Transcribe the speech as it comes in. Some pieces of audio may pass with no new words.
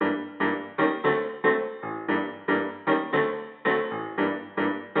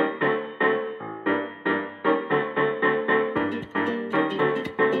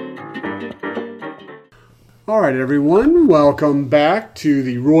Alright everyone, welcome back to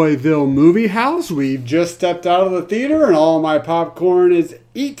the Royville Movie House. We've just stepped out of the theater and all my popcorn is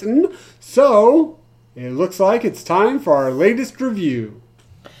eaten, so it looks like it's time for our latest review.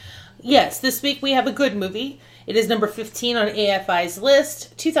 Yes, this week we have a good movie. It is number 15 on AFI's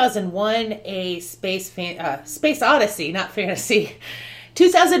list, 2001 A Space Odyssey, not fantasy.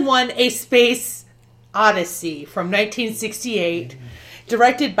 2001 A Space Odyssey from 1968,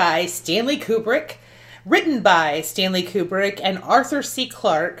 directed by Stanley Kubrick. Written by Stanley Kubrick and Arthur C.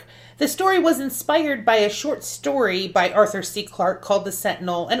 Clarke, the story was inspired by a short story by Arthur C. Clarke called The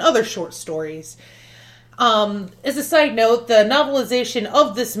Sentinel and other short stories. As a side note, the novelization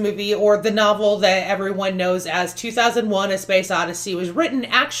of this movie, or the novel that everyone knows as 2001 A Space Odyssey, was written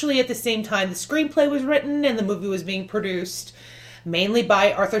actually at the same time the screenplay was written and the movie was being produced, mainly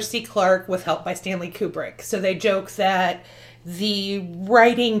by Arthur C. Clarke with help by Stanley Kubrick. So they joke that the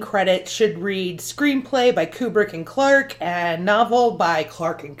writing credit should read screenplay by Kubrick and Clarke and novel by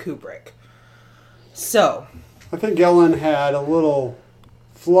Clarke and Kubrick. So, I think Ellen had a little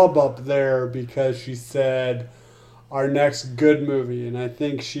flub up there because she said our next good movie, and I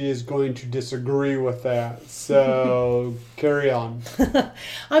think she is going to disagree with that. So, carry on.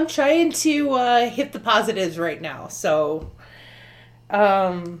 I'm trying to hit the positives right now. So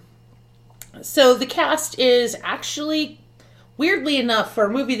the cast is actually, weirdly enough, for a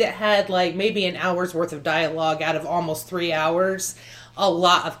movie that had like maybe an hour's worth of dialogue out of almost 3 hours, a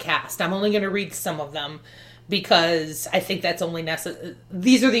lot of cast. I'm only going to read some of them because I think that's only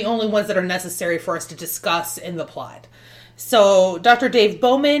these are the only ones that are necessary for us to discuss in the plot. So, Dr. Dave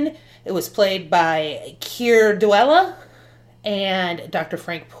Bowman, it was played by Keir Dullea, and Dr.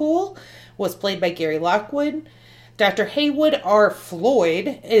 Frank Poole was played by Gary Lockwood. Dr. Haywood R.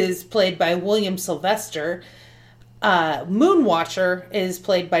 Floyd is played by William Sylvester. Moonwatcher is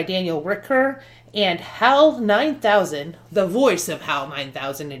played by Daniel Ricker, and Hal 9000, the voice of Hal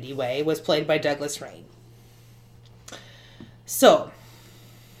 9000 anyway, was played by Douglas Rain. So,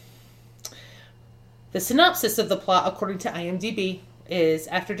 the synopsis of the plot, according to IMDb, is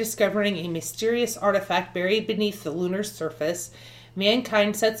after discovering a mysterious artifact buried beneath the lunar surface,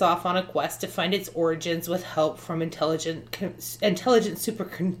 mankind sets off on a quest to find its origins with help from intelligent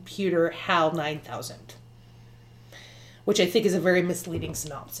supercomputer HAL 9000. Which I think is a very misleading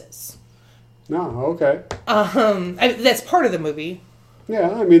synopsis. No, okay. That's part of the movie. Yeah,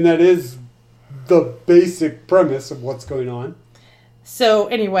 I mean, that is the basic premise of what's going on. So,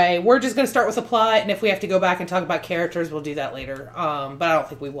 anyway, we're just going to start with the plot, and if we have to go back and talk about characters, we'll do that later. But I don't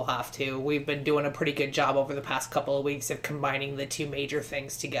think we will have to. We've been doing a pretty good job over the past couple of weeks of combining the two major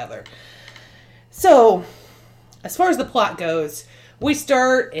things together. So, as far as the plot goes, we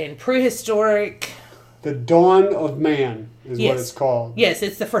start in prehistoric... The Dawn of Man is what it's called. Yes,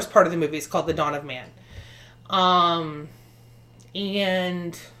 it's the first part of the movie. It's called The Dawn of Man.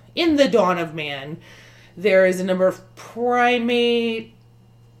 And in The Dawn of Man, there is a number of primate,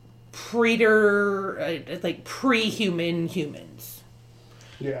 pre-human humans.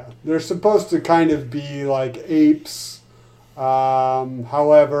 Yeah, they're supposed to kind of be like apes.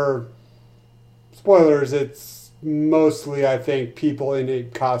 However, spoilers, it's mostly, I think, people in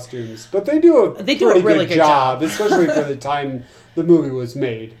ape costumes. But they do a really good job, especially for the time the movie was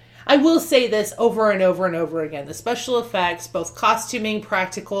made. I will say this over and over and over again. The special effects, both costuming,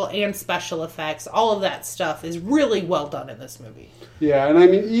 practical, and special effects, all of that stuff is really well done in this movie. Yeah, and I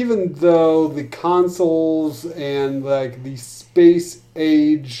mean, even though the consoles and like the space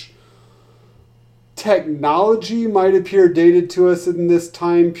age technology might appear dated to us in this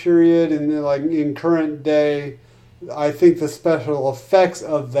time period and in current day, I think the special effects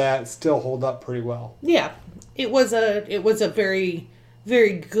of that still hold up pretty well. Yeah, it was a very,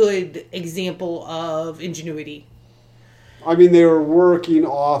 very good example of ingenuity. I mean, they were working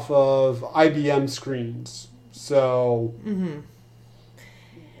off of IBM screens, so... Mm-hmm.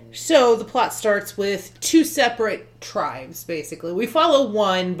 So the plot starts with two separate tribes, basically. We follow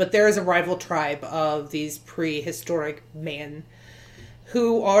one, but there is a rival tribe of these prehistoric men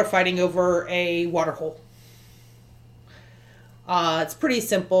who are fighting over a waterhole. It's pretty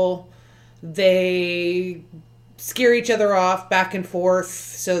simple. They scare each other off back and forth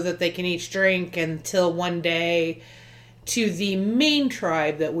so that they can each drink until one day, to the main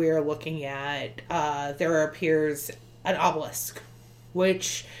tribe that we are looking at, there appears an obelisk,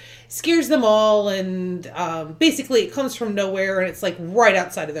 which scares them all, and basically it comes from nowhere, and it's like right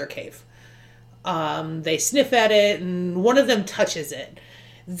outside of their cave. They sniff at it, and one of them touches it.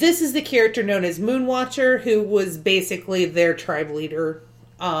 This is the character known as Moonwatcher, who was basically their tribe leader.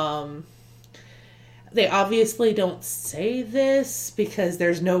 They obviously don't say this because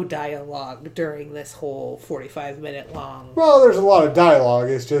there's no dialogue during this whole 45-minute long. Well, there's a lot of dialogue.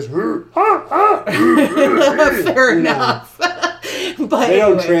 It's just... Fair enough. But they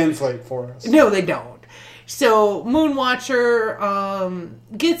don't anyway, translate for us. No, they don't. So, Moonwatcher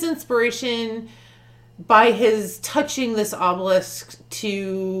gets inspiration by his touching this obelisk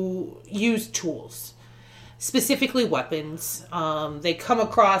to use tools. Specifically weapons. They come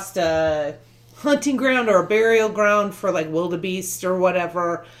across a hunting ground or a burial ground for like wildebeest or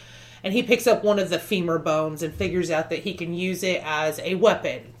whatever. And he picks up one of the femur bones and figures out that he can use it as a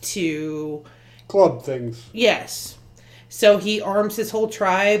weapon to... club things. Yes. So he arms his whole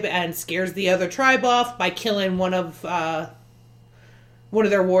tribe and scares the other tribe off by killing one of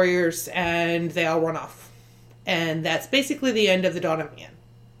their warriors, and they all run off. And that's basically the end of the Dawn of Man.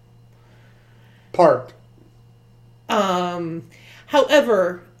 Part.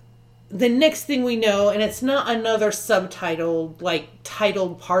 However, the next thing we know, and it's not another subtitled, like,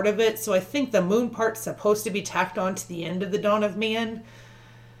 titled part of it, so I think the moon part's supposed to be tacked on to the end of the Dawn of Man.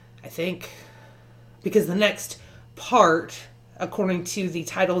 I think. Because the next part, according to the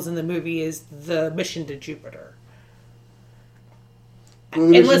titles in the movie, is the mission to Jupiter. Well,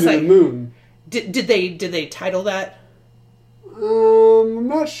 the mission to the moon. Did they title that? I'm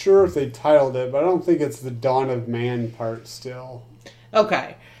not sure if they titled it, but I don't think it's the Dawn of Man part still.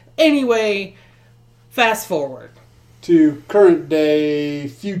 Okay. Anyway, fast forward to current day,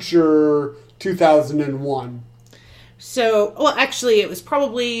 future 2001. So, well, actually, it was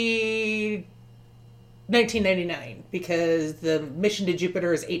probably 1999 because the mission to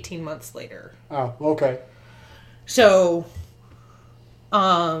Jupiter is 18 months later. Oh, okay. So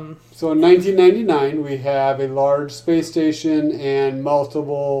in 1999, we have a large space station and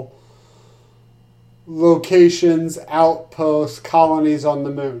multiple locations, outposts, colonies on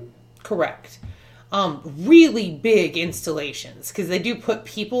the moon. Correct. Really big installations because they do put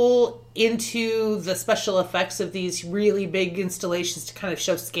people into the special effects of these really big installations to kind of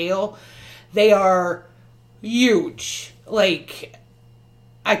show scale. They are huge. Like,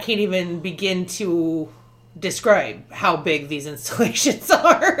 I can't even begin to describe how big these installations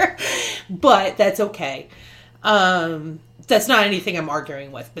are, but that's okay. That's not anything I'm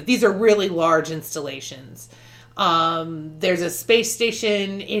arguing with, but these are really large installations. There's a space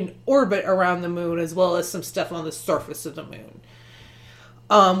station in orbit around the moon, as well as some stuff on the surface of the moon.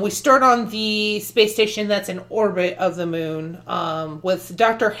 We start on the space station that's in orbit of the moon, with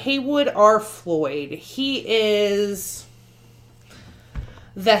Dr. Haywood R. Floyd. He is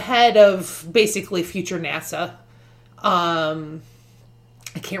the head of basically future NASA. I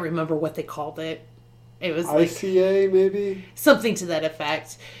can't remember what they called it. It was ICA, maybe? Something to that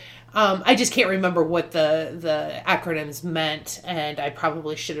effect. I just can't remember what the acronyms meant, and I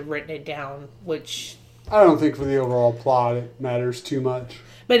probably should have written it down, which... I don't think for the overall plot it matters too much.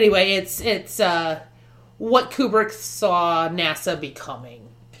 But anyway, it's what Kubrick saw NASA becoming.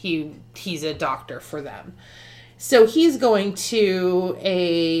 He's a doctor for them. So he's going to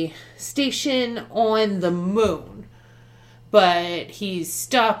a station on the moon. But he's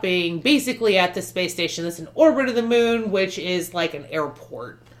stopping basically at the space station that's in orbit of the moon, which is like an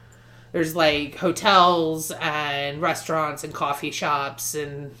airport. There's like hotels and restaurants and coffee shops,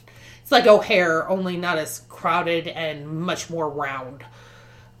 and it's like O'Hare, only not as crowded and much more round.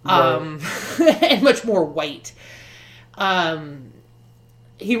 Right. And much more white.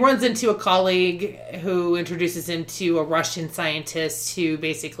 He runs into a colleague who introduces him to a Russian scientist who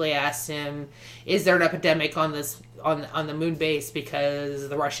basically asks him, is there an epidemic on the moon base, because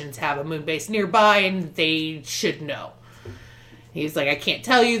the Russians have a moon base nearby and they should know. He's like, I can't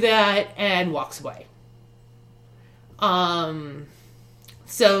tell you that, and walks away.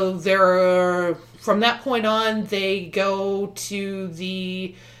 So from that point on, they go to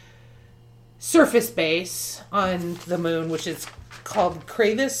the surface base on the moon, which is called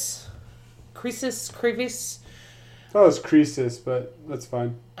Kravis. Kravis. I thought it was Croesus, but that's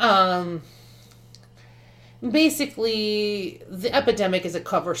fine. Basically, the epidemic is a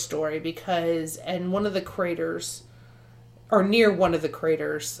cover story because in one of the craters, or near one of the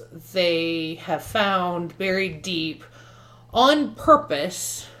craters, they have found buried deep, on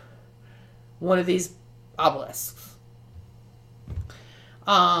purpose, one of these obelisks.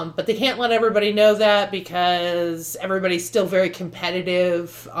 But they can't let everybody know that because everybody's still very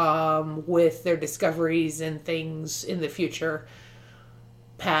competitive with their discoveries and things in the future.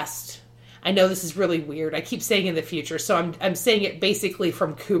 Past. I know this is really weird. I keep saying in the future, so I'm saying it basically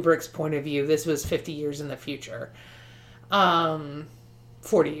from Kubrick's point of view. This was 50 years in the future. 40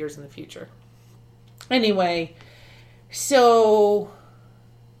 years in the future. Anyway, so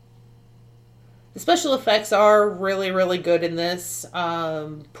The special effects are really, really good in this.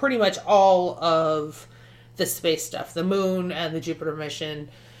 Pretty much all of the space stuff, the moon and the Jupiter mission,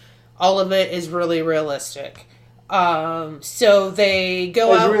 all of it is really realistic. So they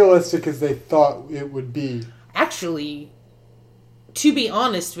go out... As realistic as they thought it would be. Actually, to be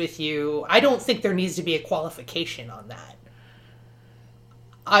honest with you, I don't think there needs to be a qualification on that.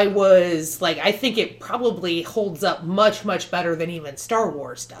 I think it probably holds up much, much better than even Star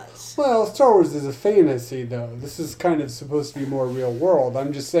Wars does. Well, Star Wars is a fantasy, though. This is kind of supposed to be more real world.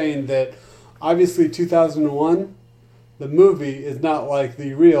 I'm just saying that, obviously, 2001, the movie is not like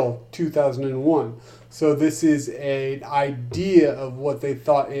the real 2001. So this is an idea of what they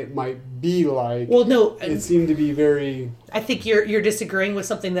thought it might be like. Well, no. It seemed to be very... I think you're disagreeing with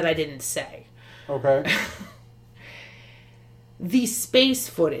something that I didn't say. Okay. The space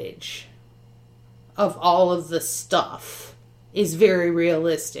footage of all of the stuff is very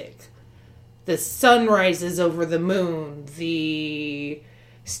realistic. The sunrises over the moon, the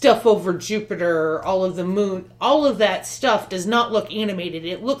stuff over Jupiter, all of the moon, all of that stuff does not look animated.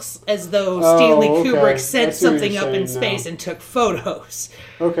 It looks as though Stanley Kubrick sent something up in space and took photos.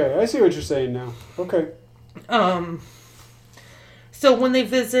 Okay, I see what you're saying now. Okay. So when they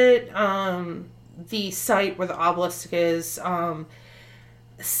visit the site where the obelisk is,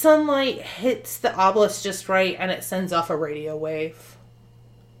 sunlight hits the obelisk just right and it sends off a radio wave.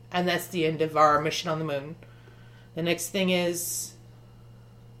 And that's the end of our mission on the moon. The next thing is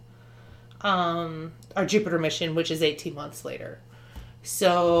our Jupiter mission, which is 18 months later.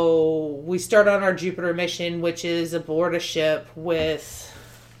 So we start on our Jupiter mission, which is aboard a ship with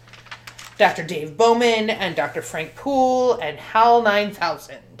Dr. Dave Bowman and Dr. Frank Poole and HAL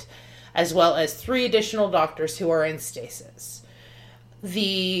 9000. As well as 3 additional doctors who are in stasis.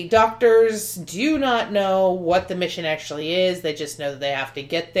 The doctors do not know what the mission actually is. They just know that they have to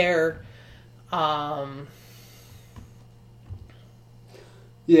get there.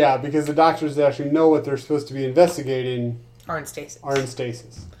 Yeah, because the doctors that actually know what they're supposed to be investigating are in stasis.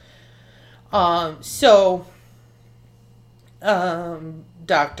 Dr.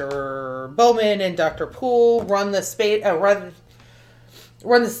 Bowman and Dr. Poole run the space... run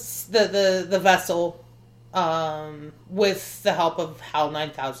the vessel with the help of HAL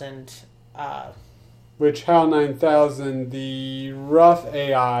 9000. Which HAL 9000, the rough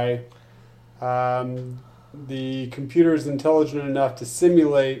AI, the computer is intelligent enough to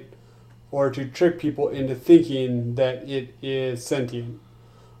simulate or to trick people into thinking that it is sentient.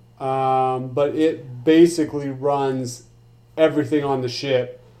 But it basically runs everything on the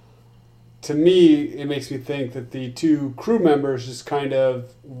ship. To me, it makes me think that the 2 crew members just kind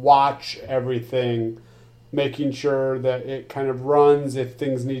of watch everything, making sure that it kind of runs. If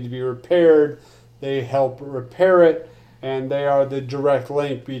things need to be repaired, they help repair it, and they are the direct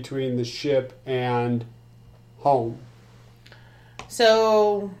link between the ship and home.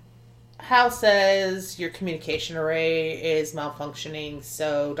 So, Hal says your communication array is malfunctioning,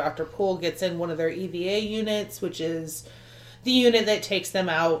 so Dr. Poole gets in one of their EVA units, which is the unit that takes them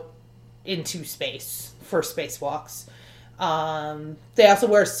out into space for spacewalks. They also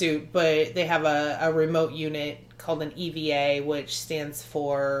wear a suit, but they have a remote unit called an EVA, which stands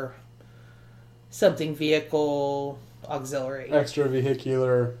for something vehicle auxiliary.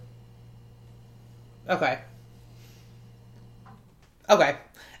 Extravehicular. Okay.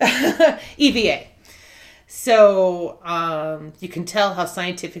 EVA. So, you can tell how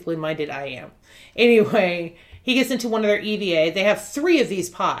scientifically minded I am. Anyway, he gets into one of their EVA. They have 3 of these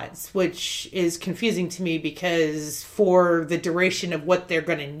pods, which is confusing to me because for the duration of what they're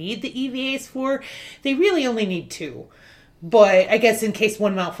going to need the EVAs for, they really only need 2. But I guess in case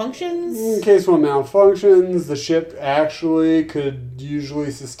one malfunctions? In case one malfunctions, the ship actually could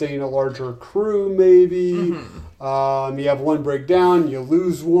usually sustain a larger crew, maybe. Mm-hmm. You have one breakdown, you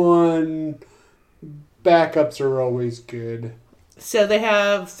lose one. Backups are always good. So they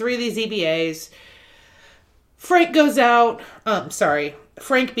have 3 of these EVAs. Frank goes out.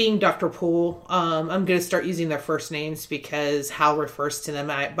 Frank being Dr. Poole. I'm going to start using their first names because Hal refers to them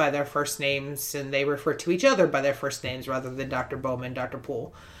by their first names and they refer to each other by their first names rather than Dr. Bowman and Dr.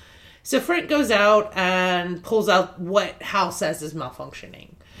 Poole. So Frank goes out and pulls out what Hal says is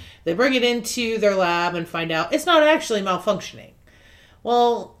malfunctioning. They bring it into their lab and find out it's not actually malfunctioning.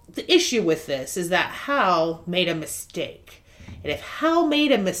 Well, the issue with this is that Hal made a mistake. And if Hal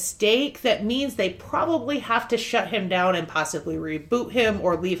made a mistake, that means they probably have to shut him down and possibly reboot him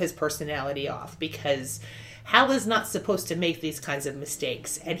or leave his personality off because Hal is not supposed to make these kinds of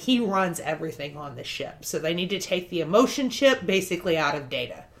mistakes and he runs everything on the ship. So they need to take the emotion chip basically out of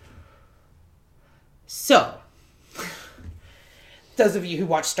Data. So, those of you who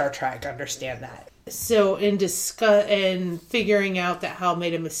watch Star Trek understand that. So in figuring out that Hal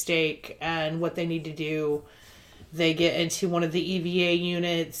made a mistake and what they need to do, they get into one of the EVA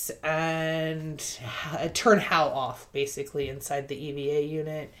units and turn Hal off, basically, inside the EVA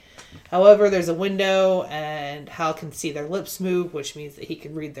unit. However, there's a window, and Hal can see their lips move, which means that he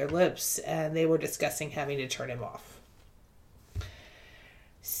can read their lips, and they were discussing having to turn him off.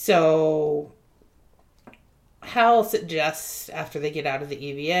 So Hal suggests, after they get out of the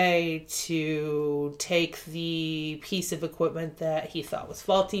EVA, to take the piece of equipment that he thought was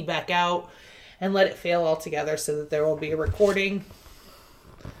faulty back out and let it fail altogether so that there will be a recording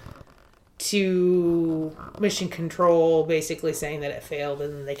to Mission Control basically saying that it failed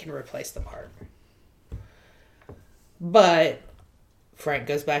and then they can replace the part. But Frank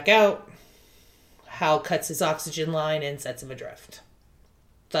goes back out. Hal cuts his oxygen line and sets him adrift,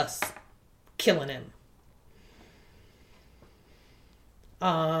 thus killing him.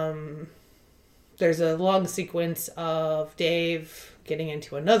 There's a long sequence of Dave getting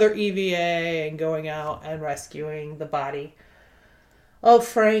into another EVA and going out and rescuing the body of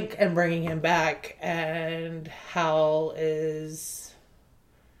Frank and bringing him back. And Hal is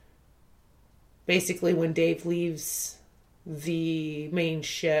basically, when Dave leaves the main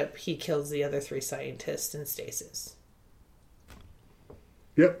ship, he kills the other 3 scientists in stasis.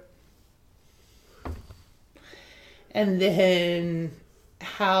 Yep. And then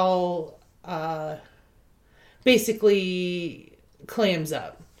Hal basically clams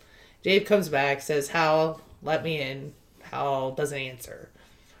up. Dave comes back, says, Hal, let me in. Hal doesn't answer.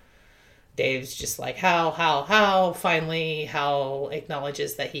 Dave's just like, Hal. Finally, Hal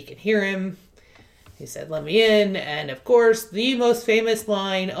acknowledges that he can hear him. He said, let me in. And of course, the most famous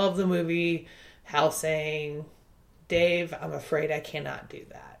line of the movie, Hal saying, Dave, I'm afraid I cannot do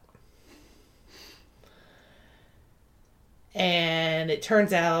that. And it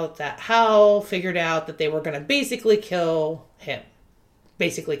turns out that Hal figured out that they were going to basically kill him.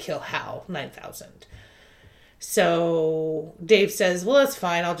 Basically kill Hal 9000. So Dave says, well, that's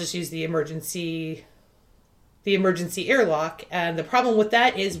fine. I'll just use the emergency airlock. And the problem with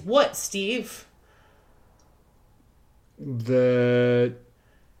that is what, Steve? Dave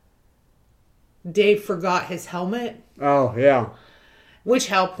forgot his helmet. Oh, yeah. Which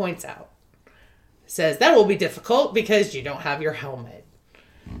Hal points out. Says, that will be difficult because you don't have your helmet.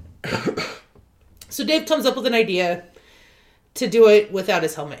 So Dave comes up with an idea to do it without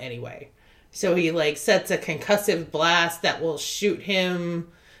his helmet anyway. So he sets a concussive blast that will shoot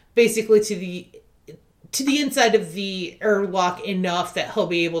him basically to the inside of the airlock enough that he'll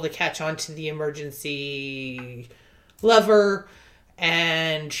be able to catch onto the emergency lever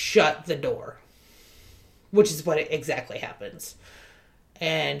and shut the door. Which is what exactly happens.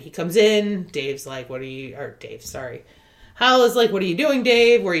 And he comes in. Hal is like, what are you doing,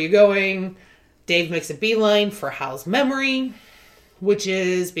 Dave? Where are you going? Dave makes a beeline for Hal's memory, which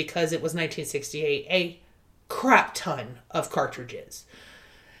is, because it was 1968, a crap ton of cartridges.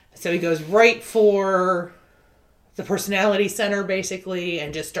 So he goes right for the personality center, basically,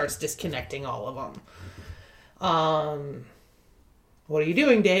 and just starts disconnecting all of them. What are you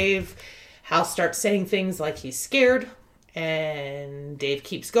doing, Dave? Hal starts saying things like he's scared. And Dave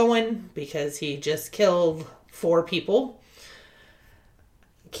keeps going because he just killed 4 people.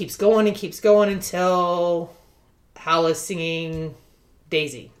 Keeps going until Hal is singing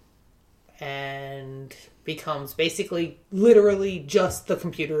Daisy. And becomes basically, literally just the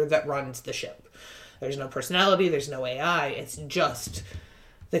computer that runs the ship. There's no personality, there's no AI. It's just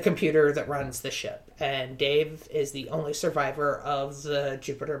the computer that runs the ship. And Dave is the only survivor of the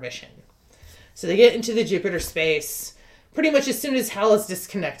Jupiter mission. So they get into the Jupiter space pretty much as soon as Hal is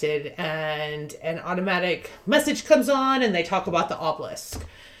disconnected, and an automatic message comes on, and they talk about the obelisk.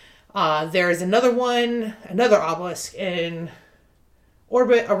 There's another obelisk in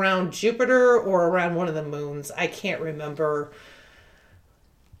orbit around Jupiter or around one of the moons. I can't remember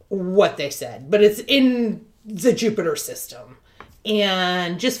what they said, but it's in the Jupiter system.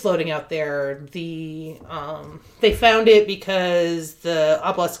 And just floating out there, they found it because the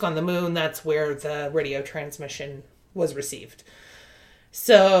obelisk on the moon, that's where the radio transmission was received.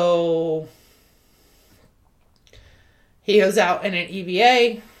 So he goes out in an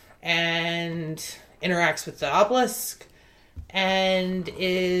EVA and interacts with the obelisk and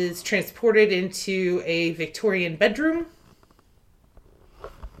is transported into a Victorian bedroom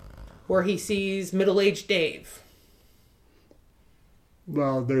where he sees middle-aged Dave.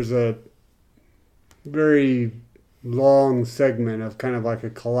 Well, there's a very long segment of kind of like a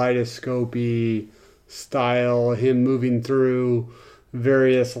kaleidoscopy style, him moving through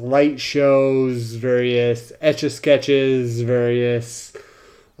various light shows, various etch-a-sketches, various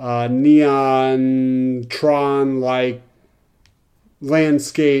neon Tron-like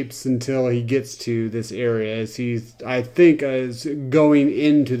landscapes until he gets to this area. As he's, I think, is going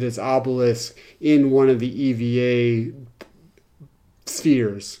into this obelisk in one of the EVA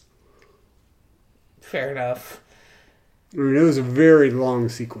spheres. Fair enough. I mean, it was a very long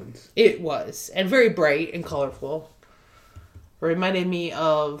sequence. It was. And very bright and colorful. Reminded me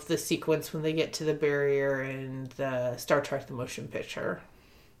of the sequence when they get to the barrier in the Star Trek The Motion Picture.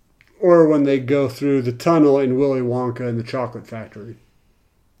 Or when they go through the tunnel in Willy Wonka and the Chocolate Factory.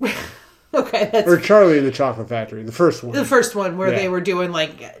 Okay, that's... Or Charlie in the Chocolate Factory, the first one. The first one, where they were doing,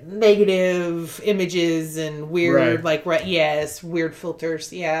 like, negative images and weird, yes, weird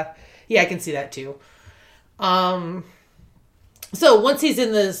filters. Yeah. Yeah, I can see that, too. So, once he's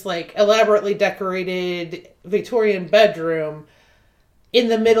in this, like, elaborately decorated Victorian bedroom, in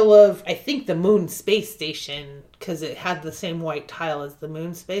the middle of, I think, the moon space station, because it had the same white tile as the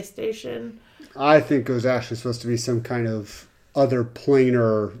moon space station. I think it was actually supposed to be some kind of other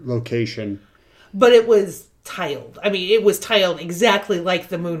planar location. But it was tiled. I mean, it was tiled exactly like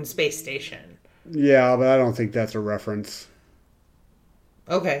the moon space station. Yeah, but I don't think that's a reference.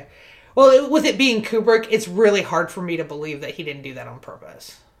 Okay. Well, with it being Kubrick, it's really hard for me to believe that he didn't do that on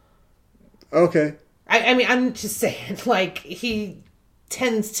purpose. Okay. I mean, I'm just saying, like, he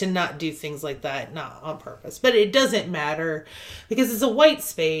tends to not do things like that, not on purpose. But it doesn't matter, because it's a white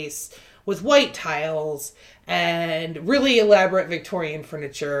space with white tiles and really elaborate Victorian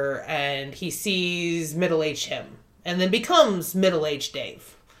furniture, and he sees middle-aged him, and then becomes middle-aged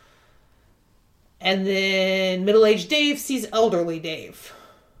Dave. And then middle-aged Dave sees elderly Dave,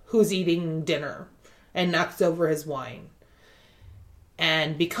 who's eating dinner, and knocks over his wine,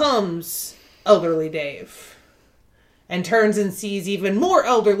 and becomes elderly Dave, and turns and sees even more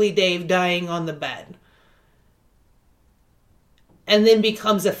elderly Dave dying on the bed, and then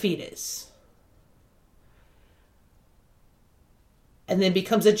becomes a fetus, and then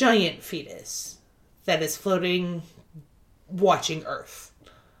becomes a giant fetus that is floating, watching Earth.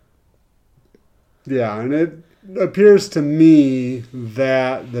 Yeah, and it appears to me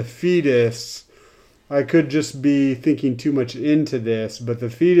that the fetus, I could just be thinking too much into this, but the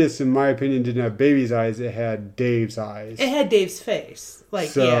fetus, in my opinion, didn't have baby's eyes. It had Dave's eyes. It had Dave's face.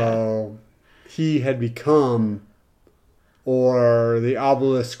 He had become, or the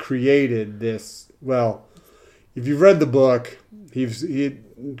obelisk created this, well, if you've read the book, he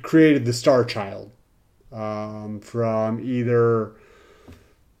created the Star Child from either...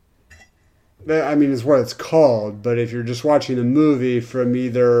 I mean, it's what it's called, but if you're just watching the movie, from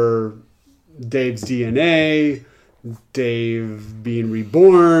either Dave's DNA, Dave being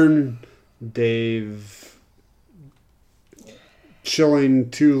reborn, Dave chilling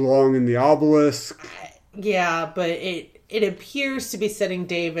too long in the obelisk. Yeah, but it appears to be setting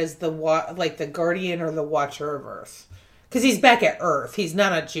Dave as the guardian or the watcher of Earth. Because he's back at Earth. He's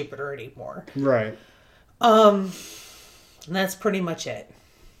not on Jupiter anymore. Right. And that's pretty much it.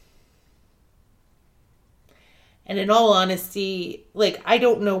 And in all honesty, like, I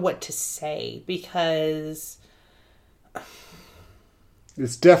don't know what to say, because...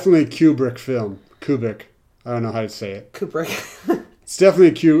 It's definitely a Kubrick film. Kubrick. I don't know how to say it. Kubrick. It's definitely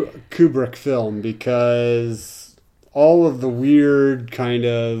a Kubrick film, because all of the weird kind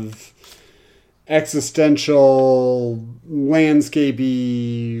of existential,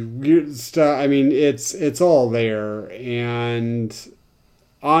 landscapey, weird stuff, I mean, it's all there. And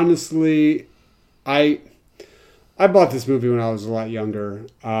honestly, I bought this movie when I was a lot younger.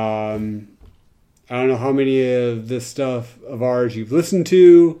 I don't know how many of this stuff of ours you've listened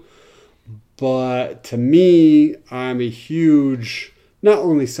to, but to me, I'm a huge, not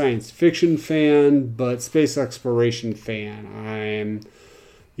only science fiction fan, but space exploration fan. I'm,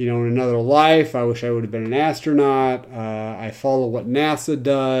 in another life, I wish I would have been an astronaut. I follow what NASA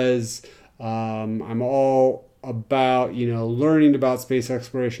does. I'm all about, learning about space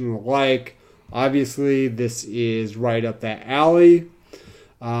exploration and the like. Obviously, this is right up that alley.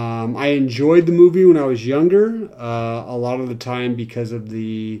 I enjoyed the movie when I was younger, a lot of the time because of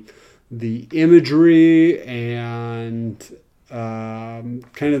the imagery and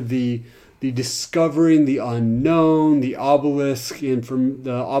kind of the discovering the unknown, the obelisk, and from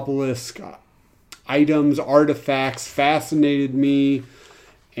the obelisk items, artifacts fascinated me.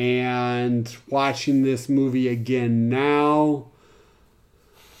 And watching this movie again now,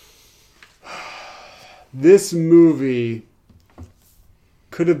 this movie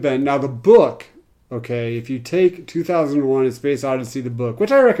could have been... Now, the book, okay, if you take 2001 A Space Odyssey, the book,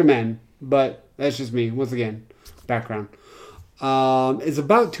 which I recommend, but that's just me, once again, background. is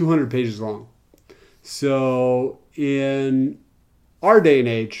about 200 pages long. So in our day and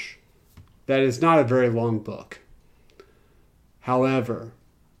age, that is not a very long book. However,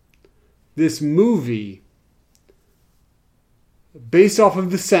 this movie, based off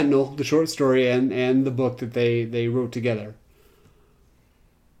of The Sentinel, the short story, and the book that they wrote together,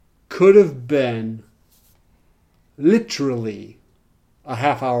 could have been literally a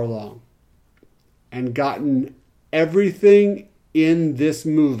half hour long and gotten everything in this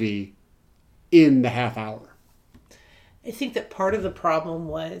movie in the half hour. I think that part of the problem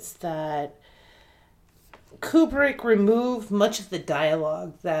was that Kubrick removed much of the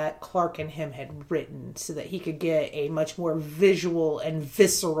dialogue that Clark and him had written so that he could get a much more visual and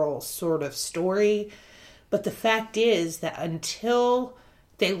visceral sort of story. But the fact is that until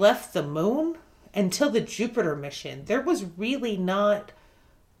they left the moon, until the Jupiter mission, there was really not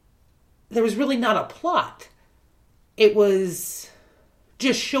a plot. It was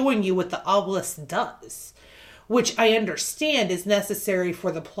just showing you what the obelisk does, which I understand is necessary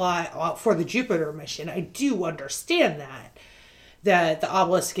for the plot for the Jupiter mission. I do understand that the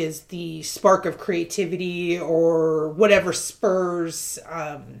obelisk is the spark of creativity or whatever spurs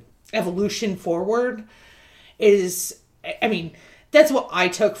evolution forward. That's what I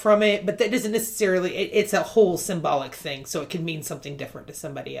took from it, but that doesn't necessarily, it's a whole symbolic thing, so it can mean something different to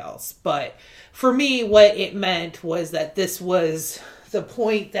somebody else. But for me, what it meant was that this was the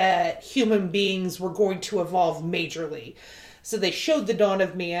point that human beings were going to evolve majorly. So they showed the dawn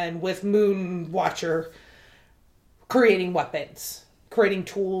of man with Moon Watcher creating weapons, creating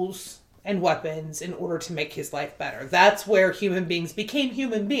tools and weapons in order to make his life better. That's where human beings became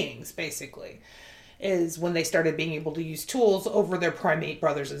human beings, basically, is when they started being able to use tools over their primate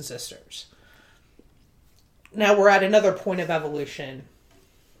brothers and sisters. Now we're at another point of evolution,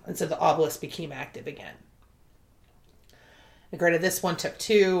 and so the obelisk became active again. And granted, this one took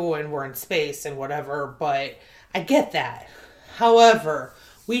 2, and we're in space and whatever, but I get that. However,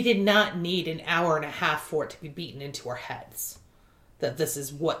 we did not need an hour and a half for it to be beaten into our heads that this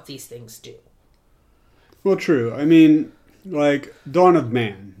is what these things do. Well, true. I mean, like, Dawn of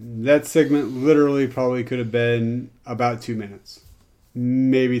Man, that segment literally probably could have been about 2 minutes.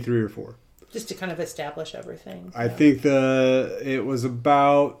 Maybe 3 or 4. Just to kind of establish everything. I think it was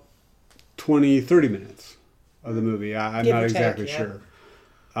about 20, 30 minutes of the movie. I'm not exactly sure.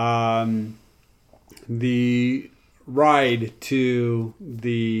 The ride to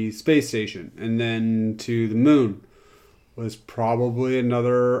the space station and then to the moon was probably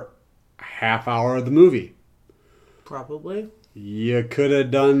another half hour of the movie. Probably. You could have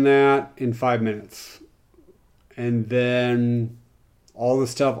done that in 5 minutes. And then all the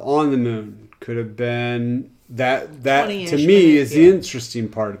stuff on the moon could have been that to me is the interesting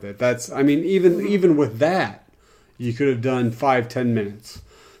part of it. Even with that, you could have done 5-10 minutes.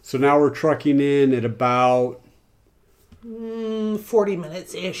 So now we're trucking in at about 40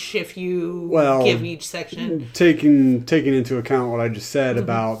 minutes-ish if you give each section. Taking into account what I just said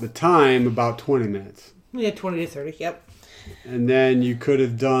about the time, about 20 minutes. Yeah, 20 to 30, yep. And then you could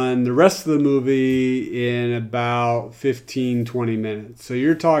have done the rest of the movie in about 15-20 minutes. So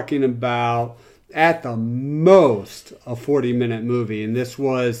you're talking about, at the most, a 40-minute movie. And this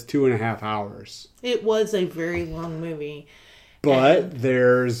was 2.5 hours. It was a very long movie. But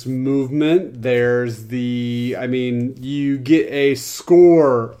there's movement. You get a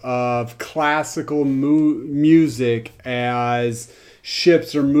score of classical music as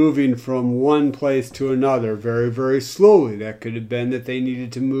ships are moving from one place to another very, very slowly. That could have been that they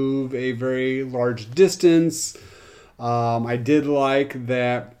needed to move a very large distance. I did like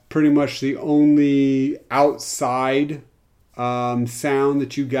that pretty much the only outside sound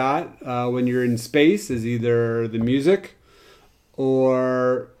that you got when you're in space is either the music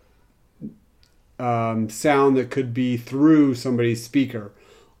or sound that could be through somebody's speaker.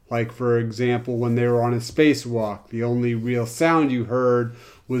 Like, for example, when they were on a spacewalk, the only real sound you heard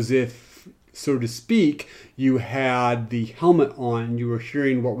was if, so to speak, you had the helmet on, you were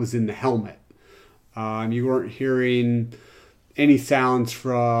hearing what was in the helmet. You weren't hearing any sounds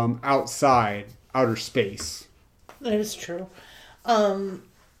from outside, outer space. That is true.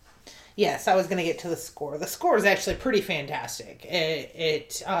 Yes, I was going to get to the score. The score is actually pretty fantastic.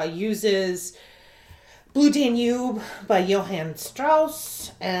 It uses Blue Danube by Johann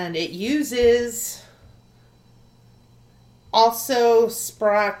Strauss, and it uses also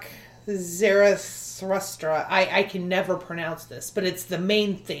Sprach Zarathustra. I can never pronounce this, but it's the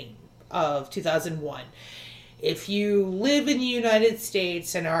main theme of 2001. If you live in the United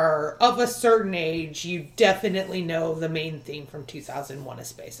States and are of a certain age, you definitely know the main theme from 2001: A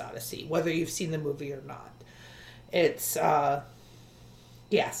Space Odyssey, whether you've seen the movie or not. It's,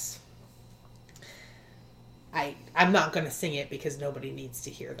 yes. I'm not going to sing it because nobody needs to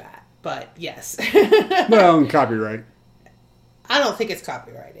hear that. But, yes. Well, copyright. I don't think it's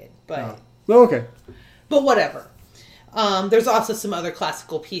copyrighted, but... Oh, okay. But whatever. There's also some other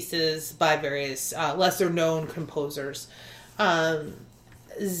classical pieces by various lesser-known composers. But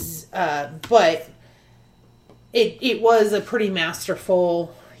it was a pretty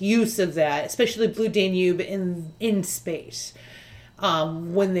masterful use of that, especially Blue Danube in space.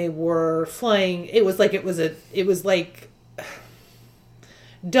 When they were flying, it was like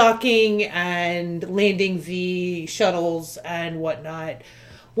docking and landing the shuttles and whatnot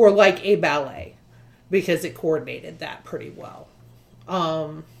were like a ballet because it coordinated that pretty well.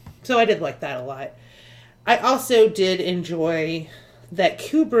 So I did like that a lot. I also did enjoy that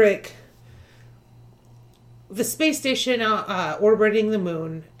Kubrick, the space station orbiting the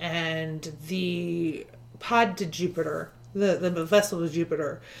moon and the pod to Jupiter, the vessel to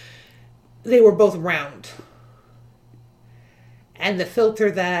Jupiter, they were both round. And the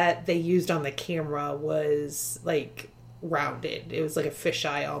filter that they used on the camera was like rounded. It was like a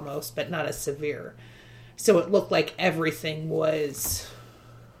fisheye almost, but not as severe. So it looked like everything was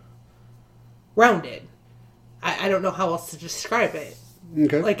rounded. I don't know how else to describe it.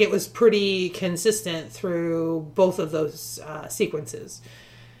 Okay. Like, it was pretty consistent through both of those sequences.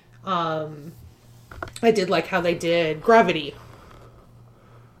 I did like how they did gravity.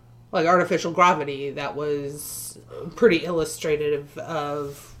 Like, artificial gravity. That was pretty illustrative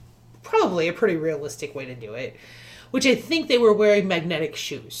of probably a pretty realistic way to do it. Which I think they were wearing magnetic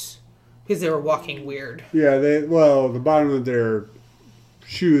shoes. Because they were walking weird. Yeah, the bottom of their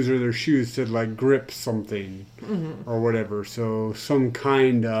shoes or their shoes said like grip something or whatever. So some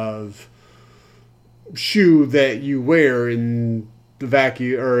kind of shoe that you wear in the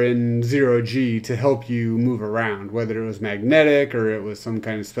vacuum or in 0G to help you move around, whether it was magnetic or it was some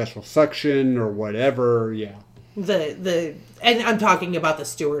kind of special suction or whatever. Yeah. And I'm talking about the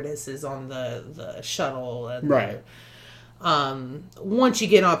stewardesses on the shuttle. And right. Once you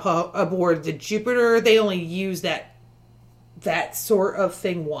get aboard the Jupiter, they only use that sort of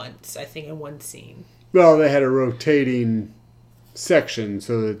thing once, I think, in one scene. Well, they had a rotating section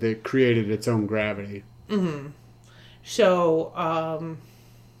so that it created its own gravity. Mm-hmm. So,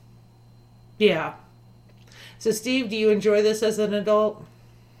 yeah. So, Steve, do you enjoy this as an adult?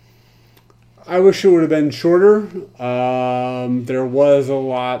 I wish it would have been shorter. There was a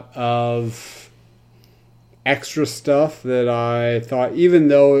lot of extra stuff that I thought, even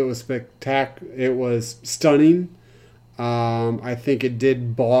though it was it was stunning, I think it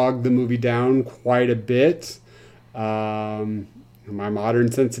did bog the movie down quite a bit. My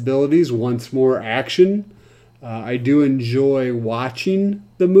modern sensibilities wants more action. I do enjoy watching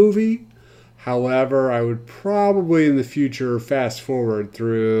the movie. However, I would probably in the future fast forward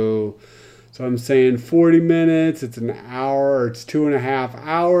through. So I'm saying 40 minutes, it's an hour, or it's 2.5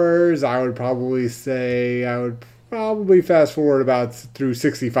 hours. I would probably say I would probably fast forward about through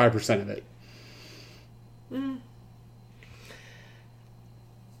 65% of it.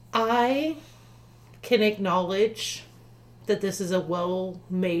 I can acknowledge that this is a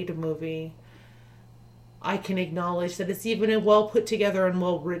well-made movie. I can acknowledge that it's even a well put together and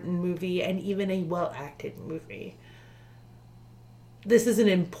well-written movie, and even a well-acted movie. This is an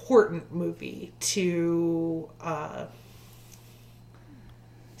important movie to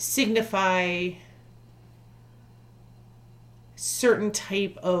signify certain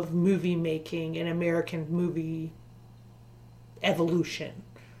type of movie making in American movie evolution.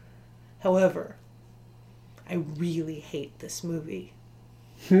 However, I really hate this movie.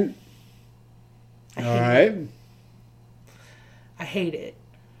 All right. I hate it.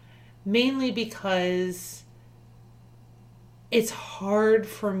 Mainly because it's hard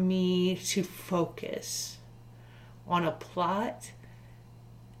for me to focus on a plot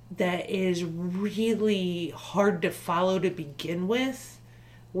that is really hard to follow to begin with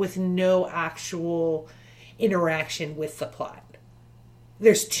no actual interaction with the plot.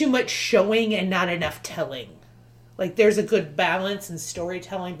 There's too much showing and not enough telling. Like, there's a good balance in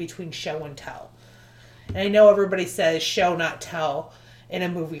storytelling between show and tell. And I know everybody says show, not tell in a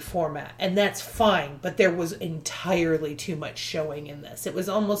movie format, and that's fine, but there was entirely too much showing in this. It was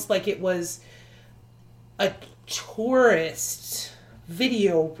almost like it was a tourist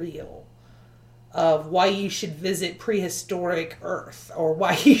video reel of why you should visit prehistoric Earth or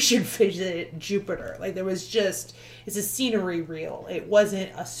why you should visit Jupiter. Like, there was just, it's a scenery reel. It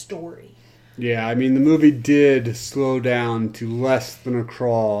wasn't a story. Yeah, I mean, the movie did slow down to less than a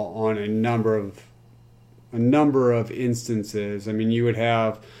crawl on a number of instances. I mean, you would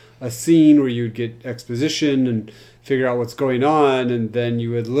have a scene where you'd get exposition and figure out what's going on, and then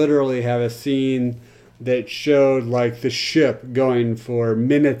you would literally have a scene that showed like the ship going for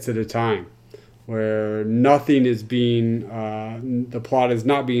minutes at a time, where nothing is being, the plot is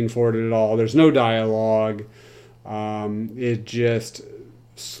not being forwarded at all. There's no dialogue. It just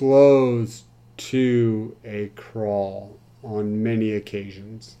slows to a crawl on many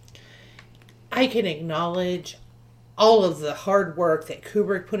occasions. I can acknowledge all of the hard work that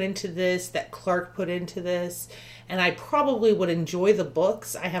Kubrick put into this, that Clark put into this, and I probably would enjoy the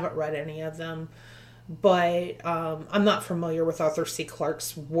books. I haven't read any of them, but I'm not familiar with Arthur C.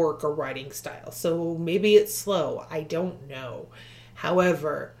 Clarke's work or writing style, so maybe it's slow. I don't know.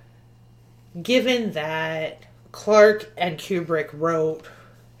 However, given that Clark and Kubrick wrote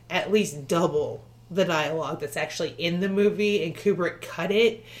at least double the dialogue that's actually in the movie, and Kubrick cut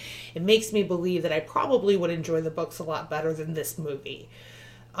it, it makes me believe that I probably would enjoy the books a lot better than this movie.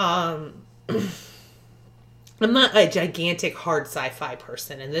 I'm not a gigantic hard sci-fi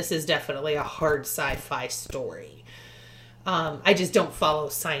person, and this is definitely a hard sci-fi story. I just don't follow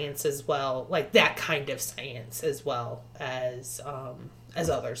science as well, like that kind of science as well as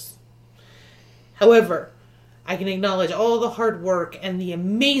others. However, I can acknowledge all the hard work and the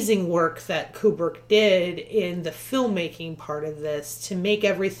amazing work that Kubrick did in the filmmaking part of this to make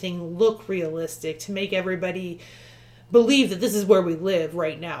everything look realistic, to make everybody believe that this is where we live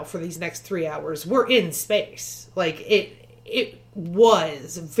right now for these next 3 hours. We're in space. Like, it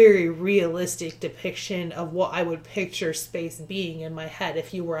was a very realistic depiction of what I would picture space being in my head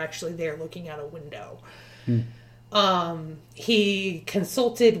if you were actually there looking out a window. He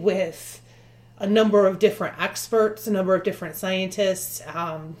consulted with a number of different experts, a number of different scientists.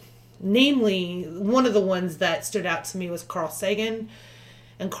 Namely, one of the ones that stood out to me was Carl Sagan.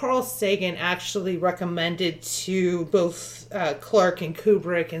 And Carl Sagan actually recommended to both Clark and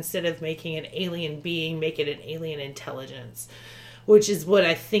Kubrick, instead of making an alien being, make it an alien intelligence, which is what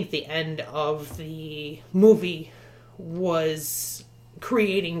I think the end of the movie was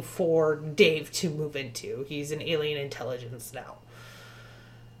creating for Dave to move into. He's an alien intelligence now.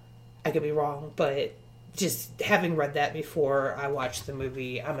 I could be wrong, but just having read that before I watched the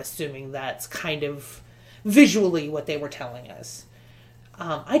movie, I'm assuming that's kind of visually what they were telling us.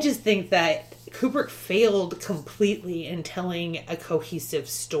 I just think that Kubrick failed completely in telling a cohesive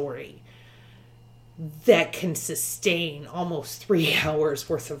story that can sustain almost 3 hours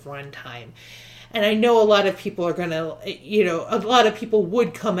worth of runtime. And I know a lot of people are going to, a lot of people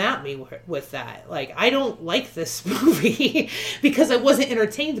would come at me with that. Like, I don't like this movie because I wasn't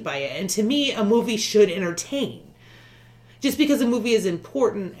entertained by it. And to me, a movie should entertain. Just because a movie is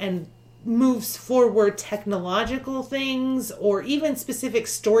important and moves forward technological things or even specific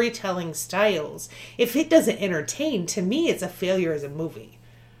storytelling styles, if it doesn't entertain, to me, it's a failure as a movie.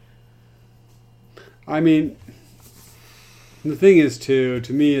 I mean, the thing is, to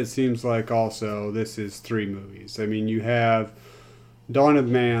me, it seems like also this is 3 movies. I mean, you have Dawn of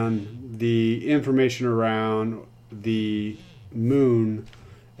Man, the information around the moon,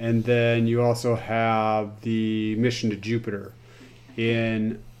 and then you also have the mission to Jupiter.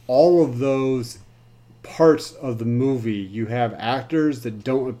 In all of those parts of the movie, you have actors that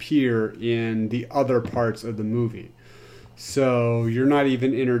don't appear in the other parts of the movie. So you're not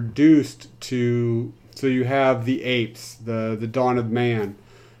even introduced to... So you have the apes, the Dawn of Man.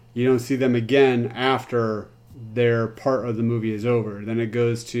 You don't see them again after their part of the movie is over. Then it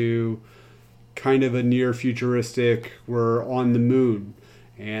goes to kind of a near futuristic, we're on the moon.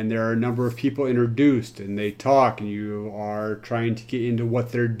 And there are a number of people introduced and they talk and you are trying to get into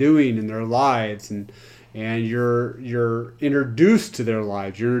what they're doing in their lives. And you're introduced to their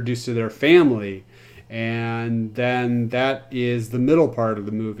lives. You're introduced to their family. And then that is the middle part of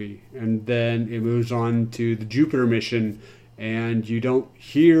the movie. And then it moves on to the Jupiter mission, and you don't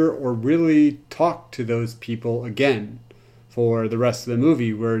hear or really talk to those people again for the rest of the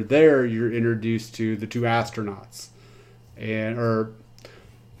movie, where there you're introduced to the 2 astronauts. The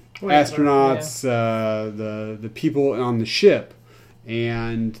people on the ship.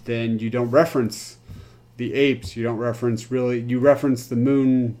 And then you don't reference the apes. You reference the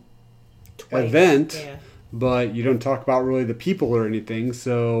moon twice. Event, yeah. But you don't talk about really the people or anything.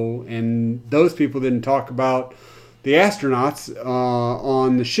 So, and those people didn't talk about the astronauts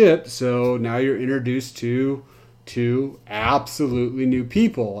on the ship. So now you're introduced to 2 absolutely new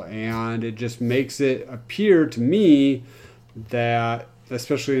people, and it just makes it appear to me that,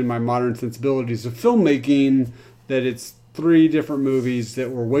 especially in my modern sensibilities of filmmaking, that it's 3 different movies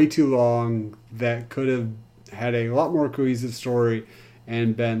that were way too long, that could have had a lot more cohesive story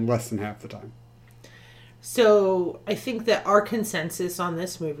and been less than half the time. So I think that our consensus on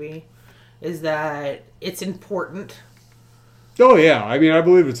this movie is that it's important. Oh, yeah. I mean, I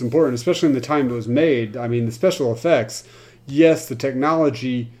believe it's important, especially in the time it was made. I mean, the special effects, yes, the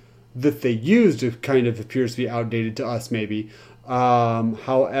technology that they used kind of appears to be outdated to us, maybe.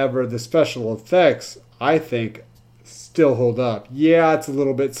 However, the special effects, I think, still hold up. Yeah, it's a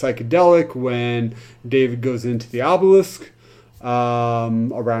little bit psychedelic when David goes into the obelisk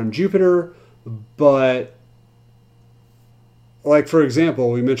around Jupiter, but like, for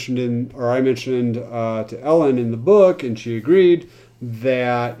example, I mentioned to Ellen in the book, and she agreed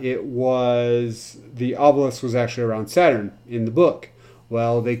that the obelisk was actually around Saturn in the book.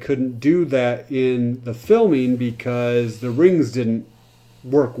 Well, they couldn't do that in the filming because the rings didn't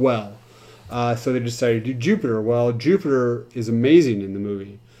work well. So they decided to do Jupiter. Well, Jupiter is amazing in the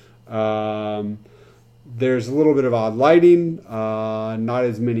movie. There's a little bit of odd lighting, not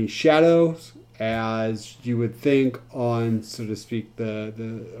as many shadows as you would think on, so to speak,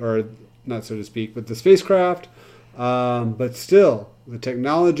 or not so to speak, but the spacecraft. But still, the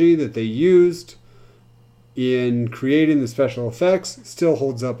technology that they used in creating the special effects still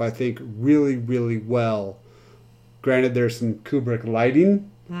holds up, I think, really, really well. Granted, there's some Kubrick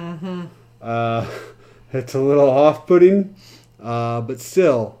lighting. Mm-hmm. It's a little off-putting, but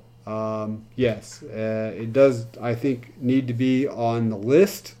still, yes, it does, I think, need to be on the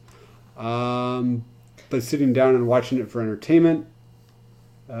list. But sitting down and watching it for entertainment,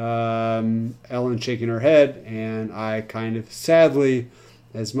 Ellen shaking her head, and I kind of sadly,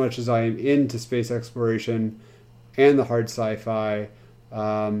 as much as I am into space exploration and the hard sci-fi,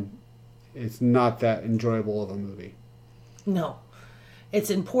 it's not that enjoyable of a movie. No. It's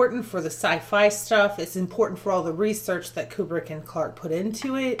important for the sci-fi stuff. It's important for all the research that Kubrick and Clark put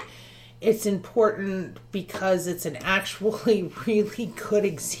into it. It's important because it's an actually really good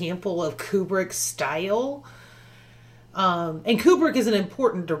example of Kubrick's style. And Kubrick is an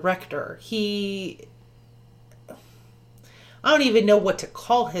important director. I don't even know what to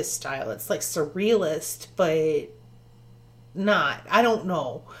call his style. It's like surrealist, but not. I don't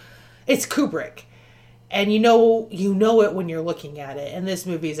know. It's Kubrick. And you know it when you're looking at it. And this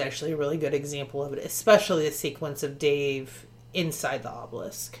movie is actually a really good example of it, especially the sequence of Dave inside the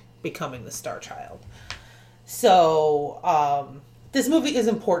obelisk, becoming the Star Child. So, this movie is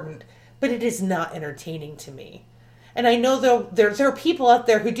important, but it is not entertaining to me. And I know there are people out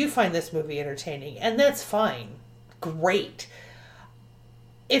there who do find this movie entertaining, and that's fine. Great.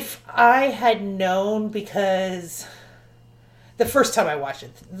 If I had known, because the first time I watched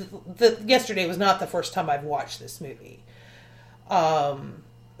it, yesterday was not the first time I've watched this movie.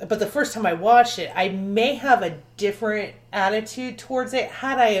 But the first time I watched it, I may have a different attitude towards it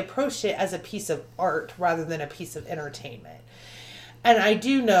had I approached it as a piece of art rather than a piece of entertainment. And I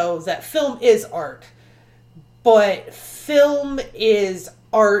do know that film is art, but film is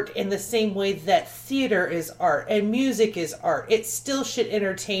art in the same way that theater is art and music is art. It still should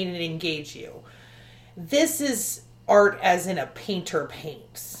entertain and engage you. This is art as in a painter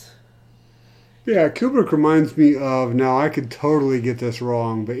paints. Yeah, Kubrick reminds me of, now I could totally get this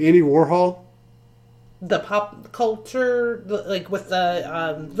wrong, but Andy Warhol? The pop culture, like with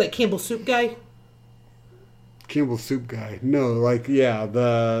the like Campbell Soup guy? Campbell Soup guy. No, like, yeah,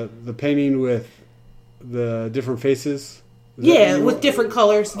 the painting with the different faces. Yeah, with different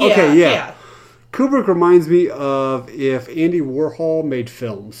colors. Yeah, okay, yeah. Kubrick reminds me of if Andy Warhol made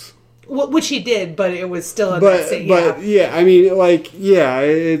films. Which he did, but it was still in that same, But yeah, I mean, like, yeah,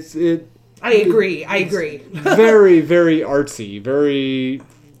 I agree. Very, very artsy. Very...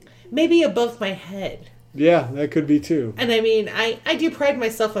 Maybe above my head. Yeah, that could be too. And I mean, I do pride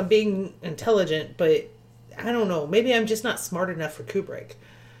myself on being intelligent, but I don't know. Maybe I'm just not smart enough for Kubrick.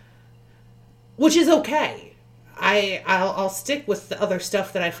 Which is okay. I'll stick with the other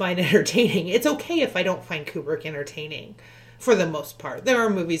stuff that I find entertaining. It's okay if I don't find Kubrick entertaining, for the most part. There are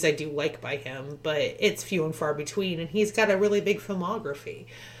movies I do like by him, but it's few and far between, and he's got a really big filmography.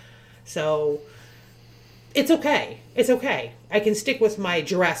 So, it's okay. It's okay. I can stick with my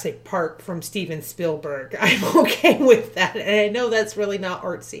Jurassic Park from Steven Spielberg. I'm okay with that, and I know that's really not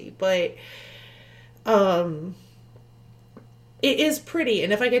artsy, but it is pretty,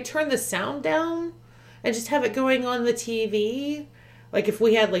 and if I could turn the sound down and just have it going on the TV, like if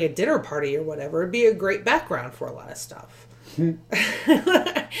we had like a dinner party or whatever, it'd be a great background for a lot of stuff. And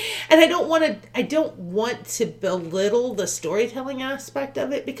I don't want to belittle the storytelling aspect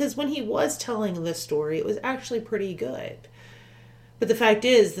of it, because when he was telling the story, it was actually pretty good. But the fact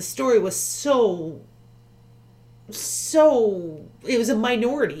is, the story was so it was a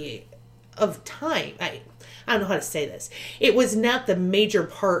minority of time. I don't know how to say this. It was not the major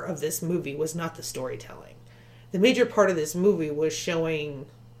part of this movie, was not the storytelling. The major part of this movie was showing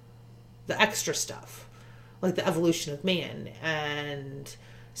the extra stuff, like the evolution of man and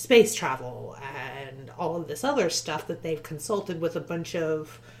space travel and all of this other stuff that they've consulted with a bunch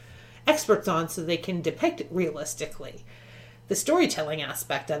of experts on so they can depict it realistically. The storytelling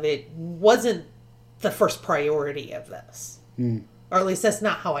aspect of it wasn't the first priority of this. Or at least that's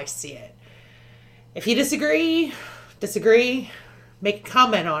not how I see it. If you disagree, make a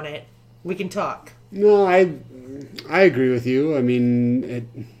comment on it. We can talk. No, I agree with you. I mean,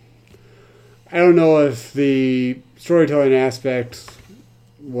 I don't know if the storytelling aspect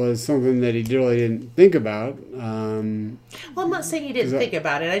was something that he really didn't think about. Well, I'm not saying he didn't think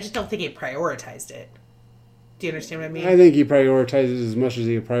about it. I just don't think he prioritized it. Do you understand what I mean? I think he prioritized it as much as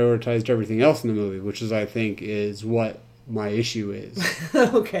he prioritized everything else in the movie, which is, I think, is what my issue is.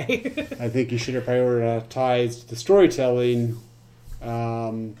 Okay. I think he should have prioritized the storytelling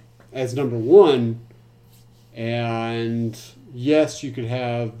as number one. And yes, you could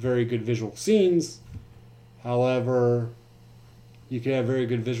have very good visual scenes. However, you could have very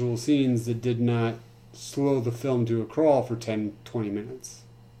good visual scenes that did not slow the film to a crawl for 10, 20 minutes.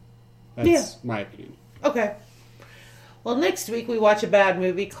 That's my opinion. Okay. Well, next week we watch a bad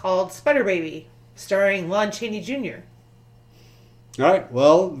movie called Spider Baby, starring Lon Chaney Jr. All right.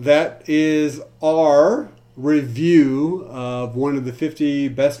 Well, that is our review of one of the 50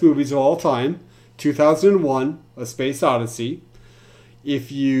 best movies of all time, 2001, A Space Odyssey.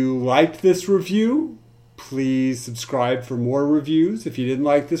 If you liked this review, please subscribe for more reviews. If you didn't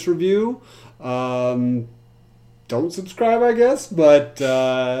like this review, don't subscribe, I guess, but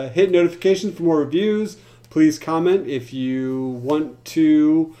hit notifications for more reviews. Please comment if you want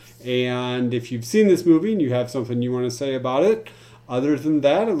to, and if you've seen this movie and you have something you want to say about it. Other than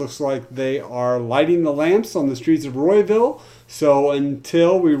that, it looks like they are lighting the lamps on the streets of Royville. So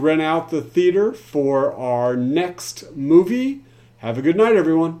until we rent out the theater for our next movie, have a good night,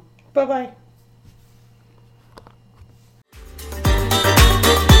 everyone. Bye-bye.